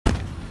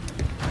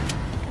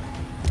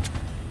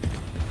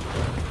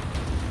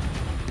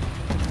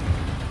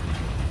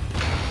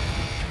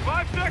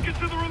it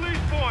to the release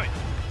point.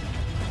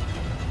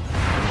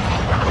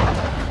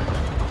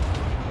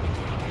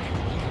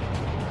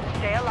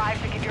 Stay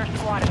alive to give your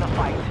squad in the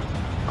fight.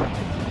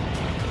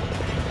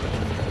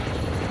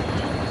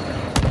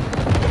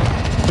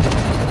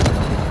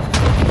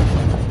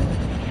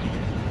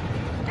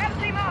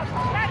 Empty map!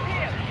 That's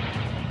here!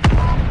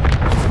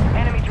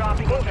 Enemy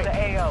dropping into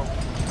the AO.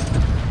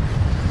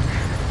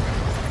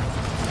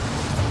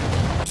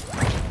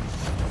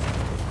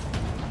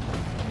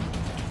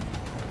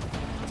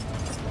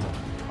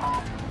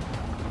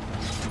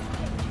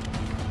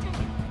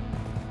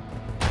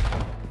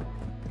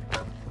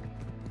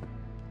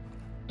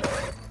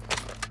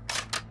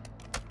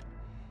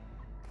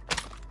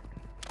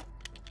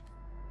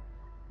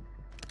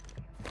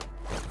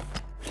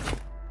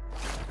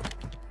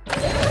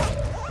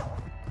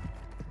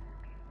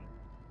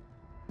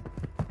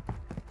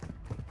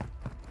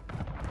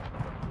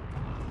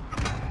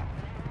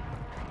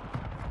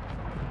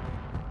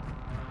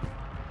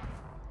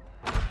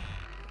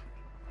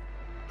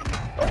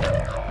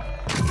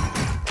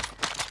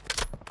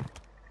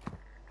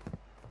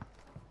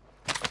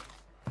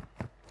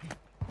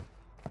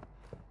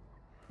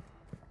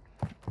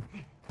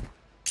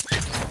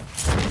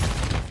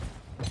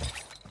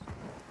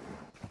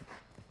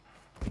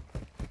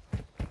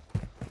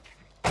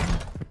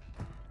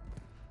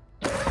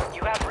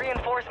 You have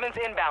reinforcements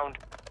inbound.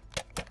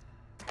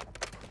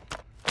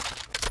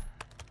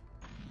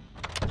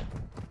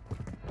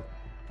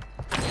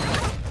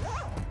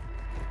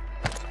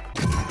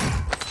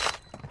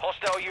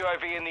 Hostile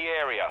UAV in the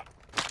area.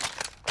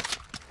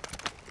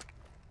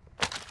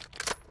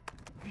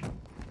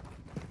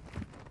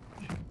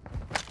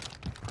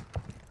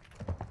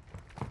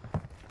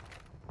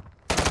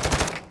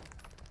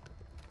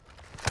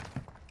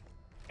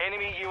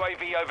 Enemy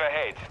UAV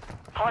overhead.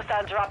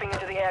 Hostile dropping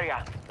into the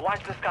area.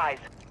 Watch the skies.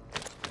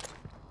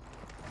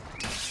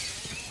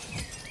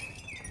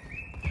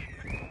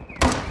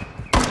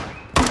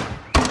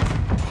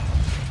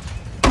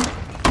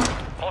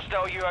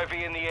 Hostile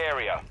UAV in the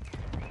area.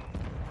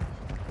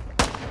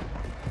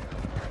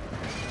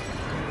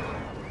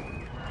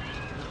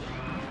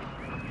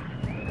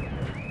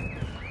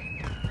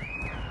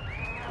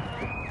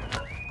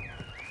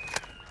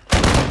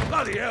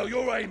 Bloody hell,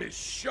 your aim is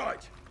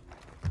shite.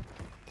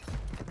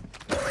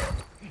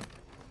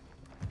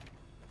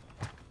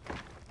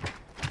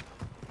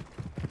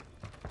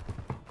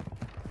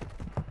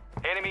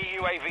 Enemy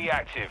UAV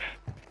active.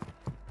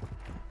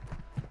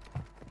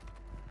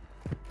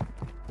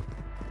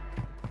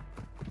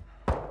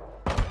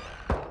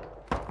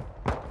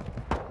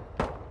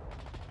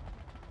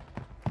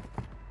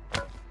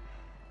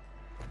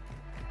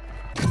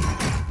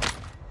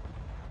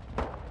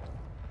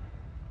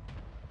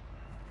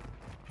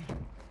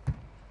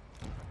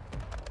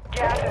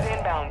 Gas is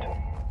inbound.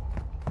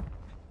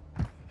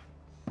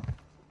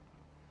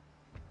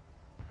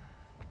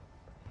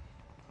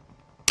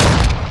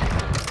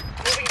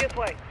 Moving this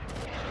way.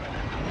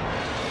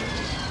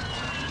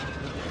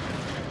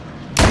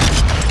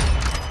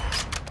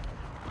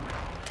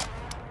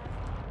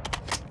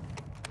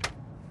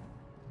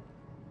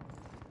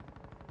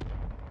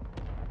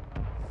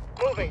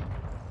 Moving.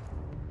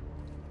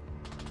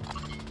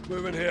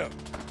 Moving here.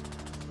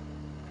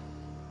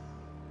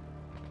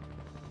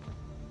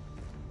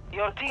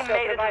 Your team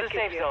made it to the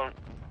safe zone.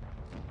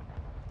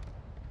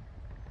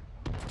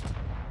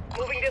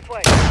 Moving this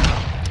way.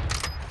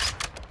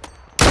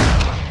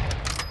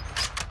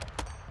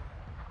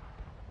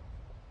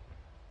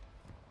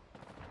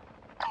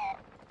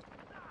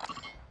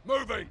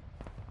 Moving.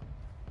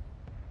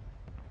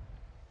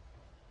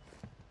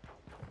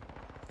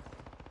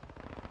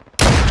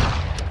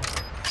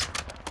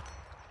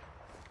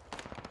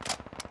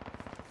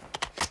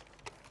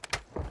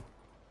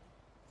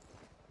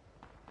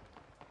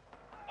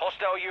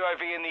 Hostile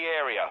UAV in the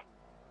area.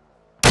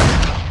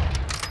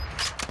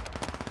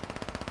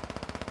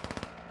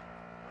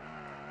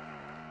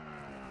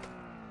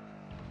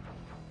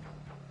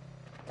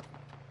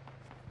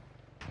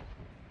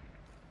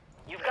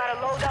 You've got a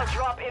loadout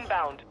drop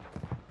inbound.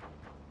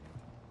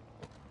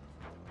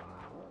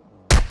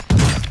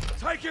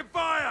 Taking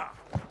fire!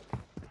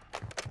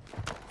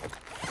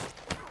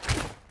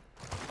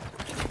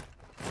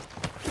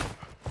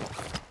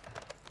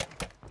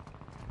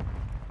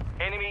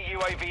 Enemy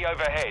UAV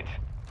overhead.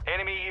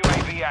 Enemy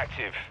UAV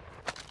active.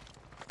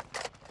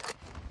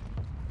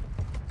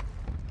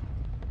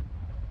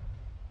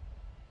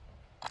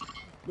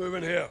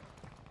 Moving here.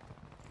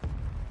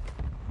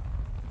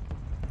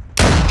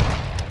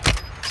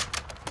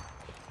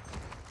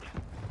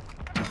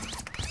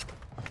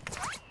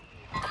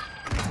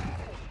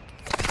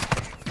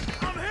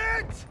 I'm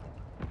hit!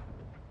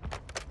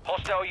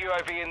 Hostile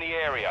UAV in the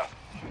area.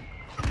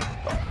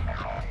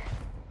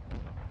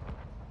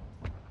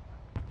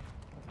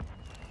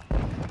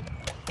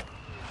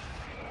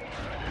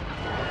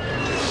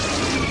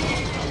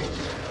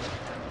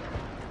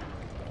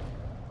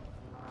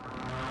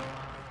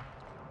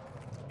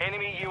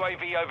 Enemy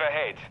UAV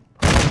overhead.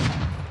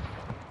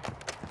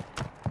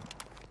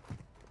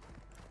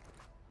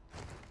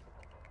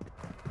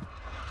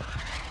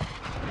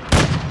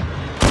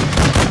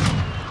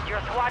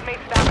 squad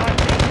mates back on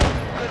station.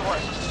 Good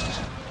work.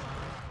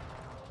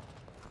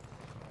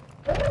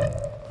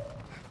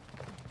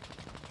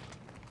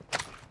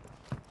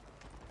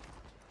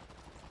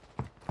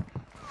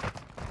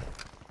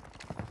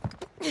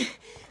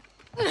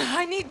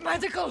 I need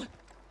medical.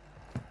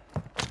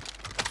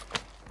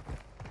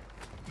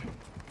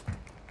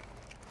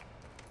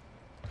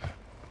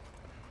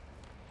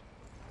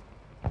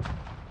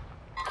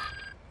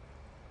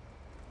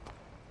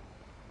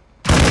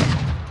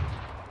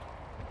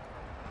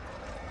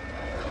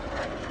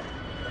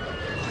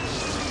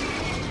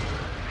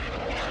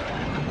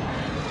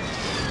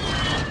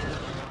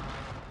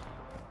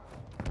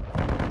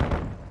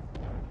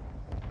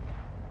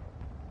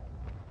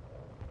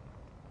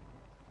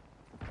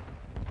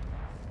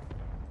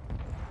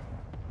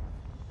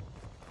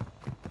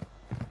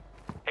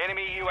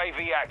 Enemy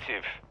UAV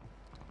active.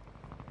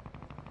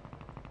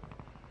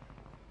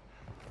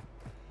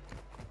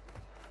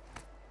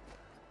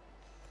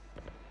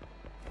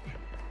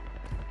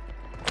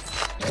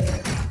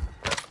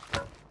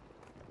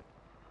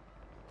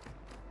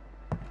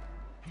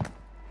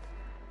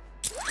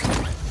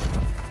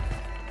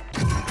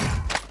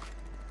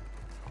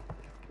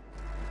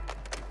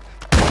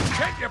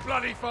 Check your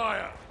bloody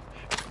fire!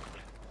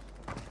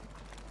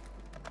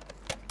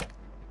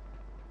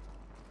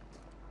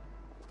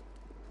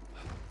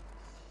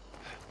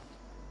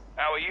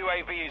 Our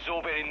UAV is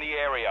orbiting the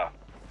area.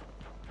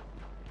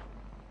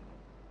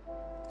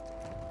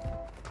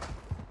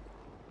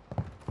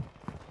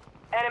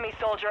 Enemy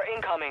soldier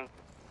incoming.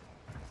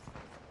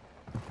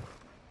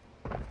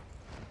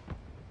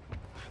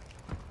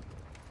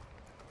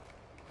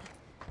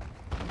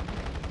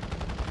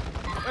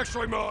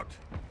 X-ray marked.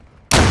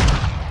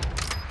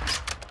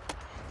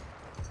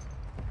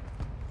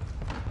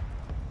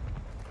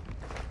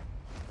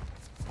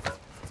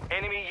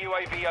 Enemy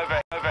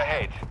UAV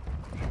overhead.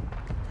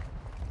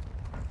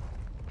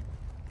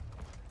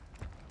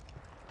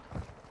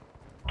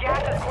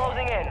 Gas is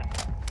closing in.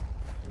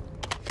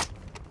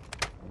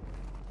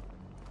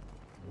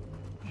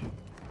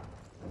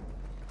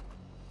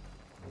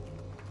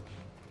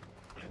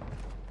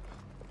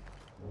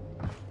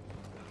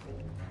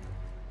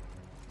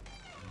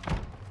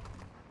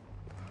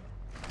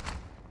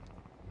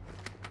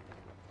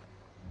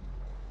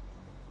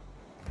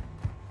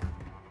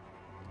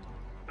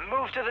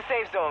 Move to the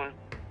safe zone.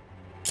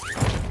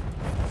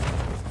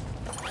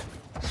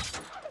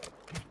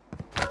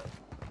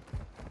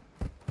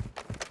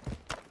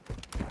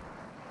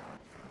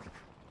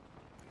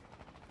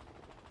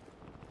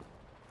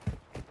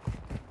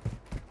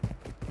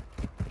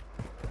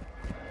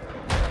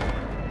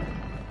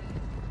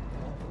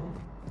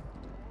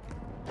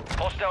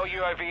 Hostile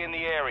UAV in the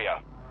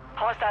area.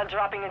 Hostile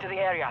dropping into the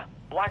area.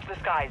 Watch the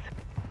skies.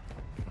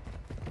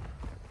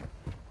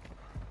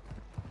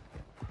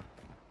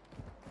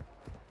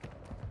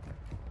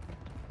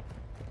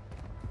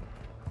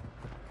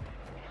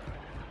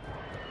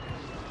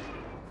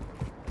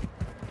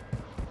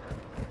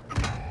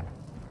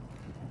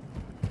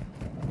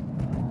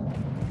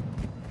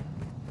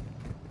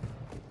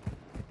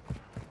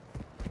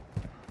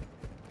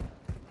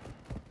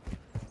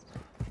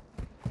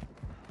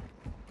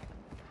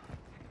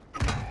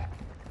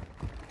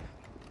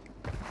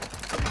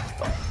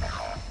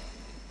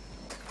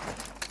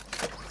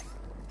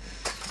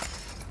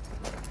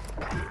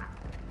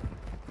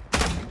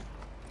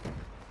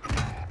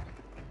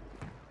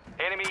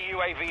 Enemy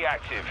UAV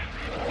active.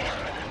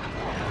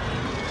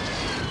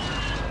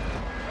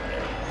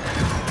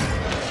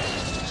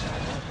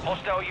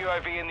 Hostile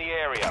UAV in the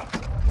area.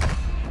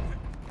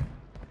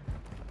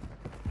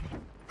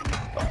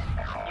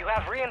 You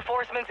have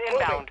reinforcements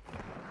inbound.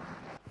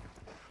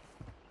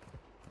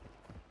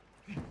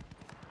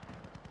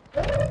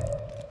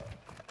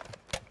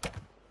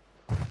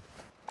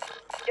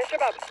 Yes,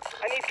 Shabab.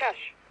 I need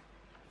cash.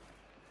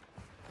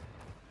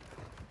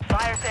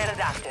 Fire sale is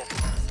active.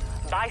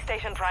 Buy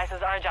station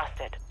prices are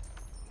adjusted.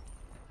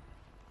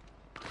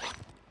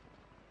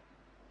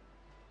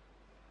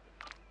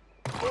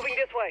 Moving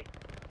this way.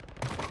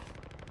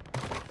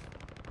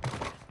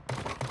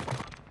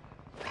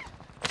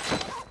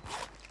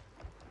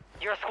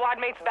 Your squad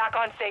mates back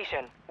on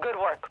station. Good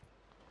work.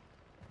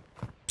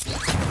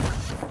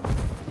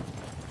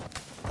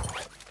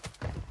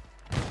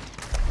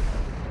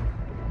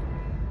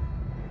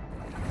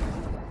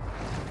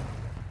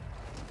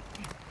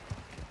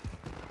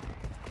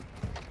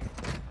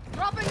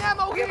 Dropping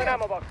ammo We have an here.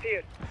 ammo box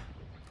here.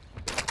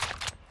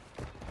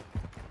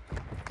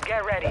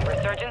 Get ready.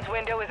 Resurgence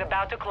window is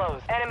about to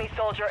close. Enemy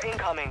soldier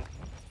incoming.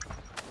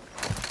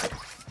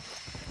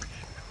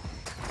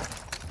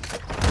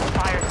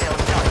 Fire sale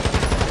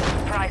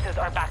done. Prices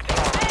are back to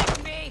normal.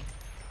 Thank me.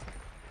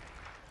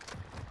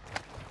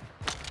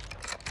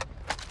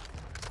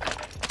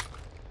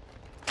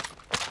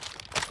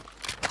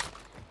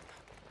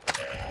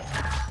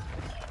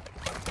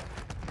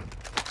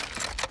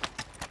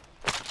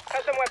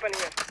 Custom weapon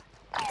here.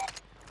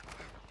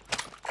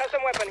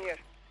 Custom weapon here.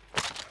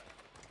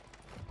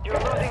 You're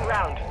losing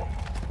ground.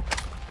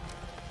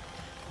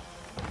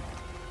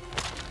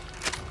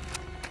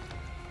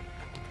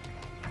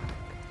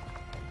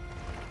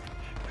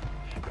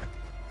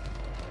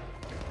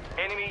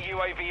 Enemy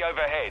UAV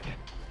overhead.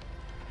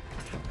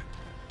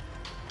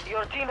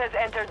 Your team has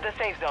entered the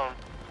safe zone.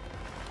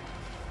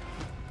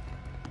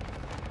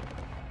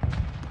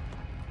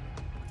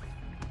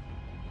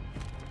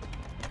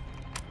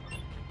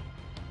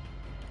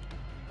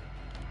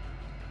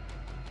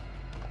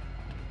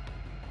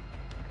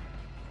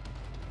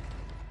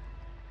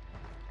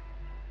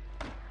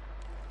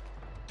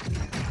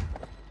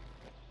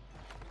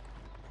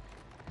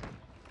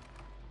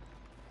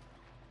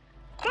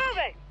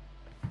 Moving!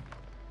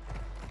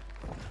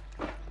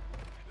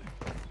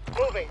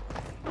 Moving.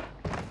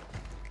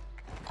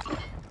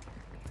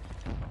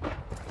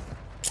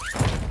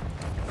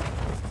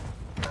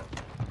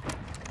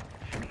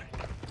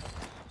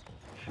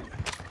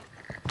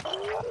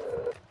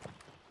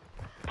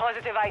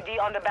 Positive ID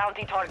on the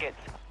bounty targets.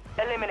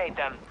 Eliminate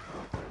them.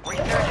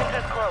 Resurgence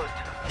is closed.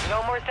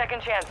 No more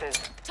second chances.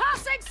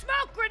 Tossing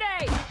smoke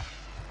grenade!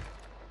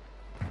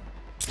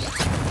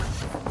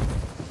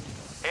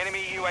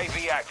 Enemy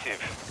UAV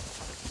active.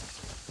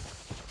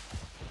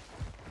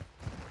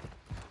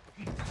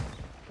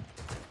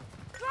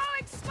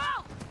 Throwing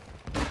smoke!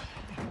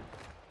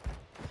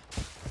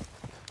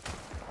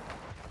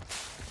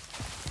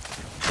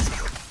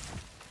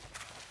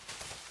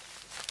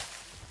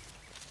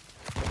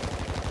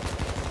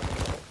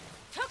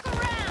 Took a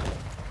round!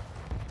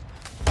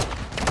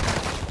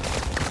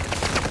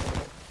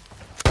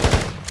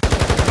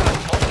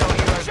 Hostile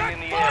UAV in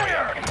the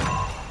area.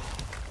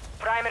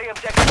 Primary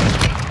objective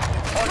complete.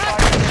 All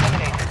targets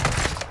eliminated.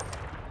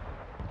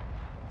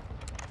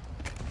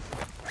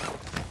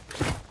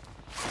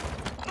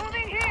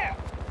 Moving here!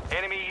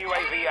 Enemy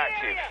UAV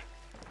active.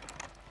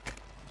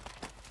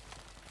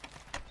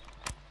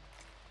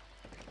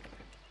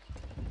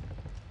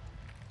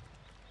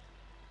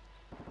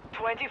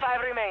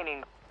 $25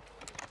 remaining.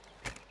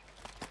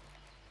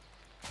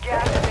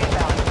 Gas is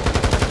inbound.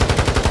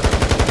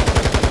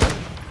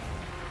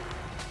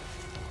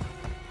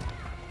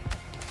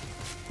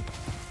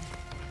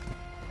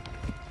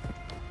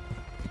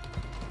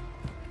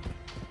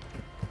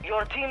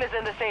 Your team is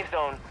in the safe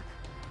zone.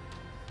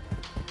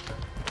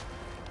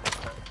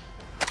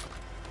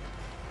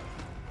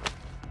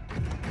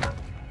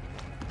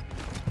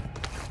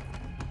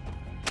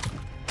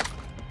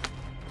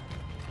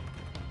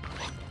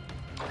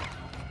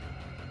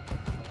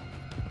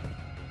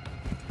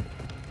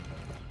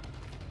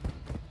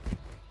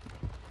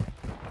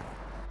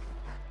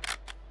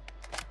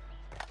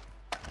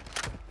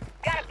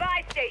 Got a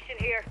buy station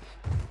here.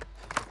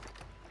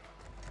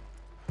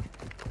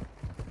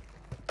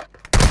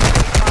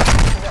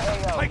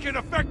 Taking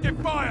effective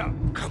fire!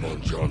 Come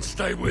on, John,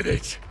 stay with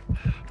it.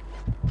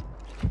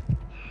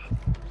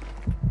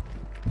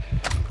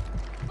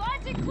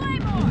 Planting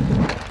Claymore!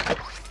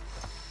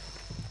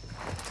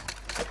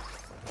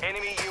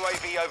 Enemy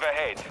UAV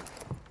overhead.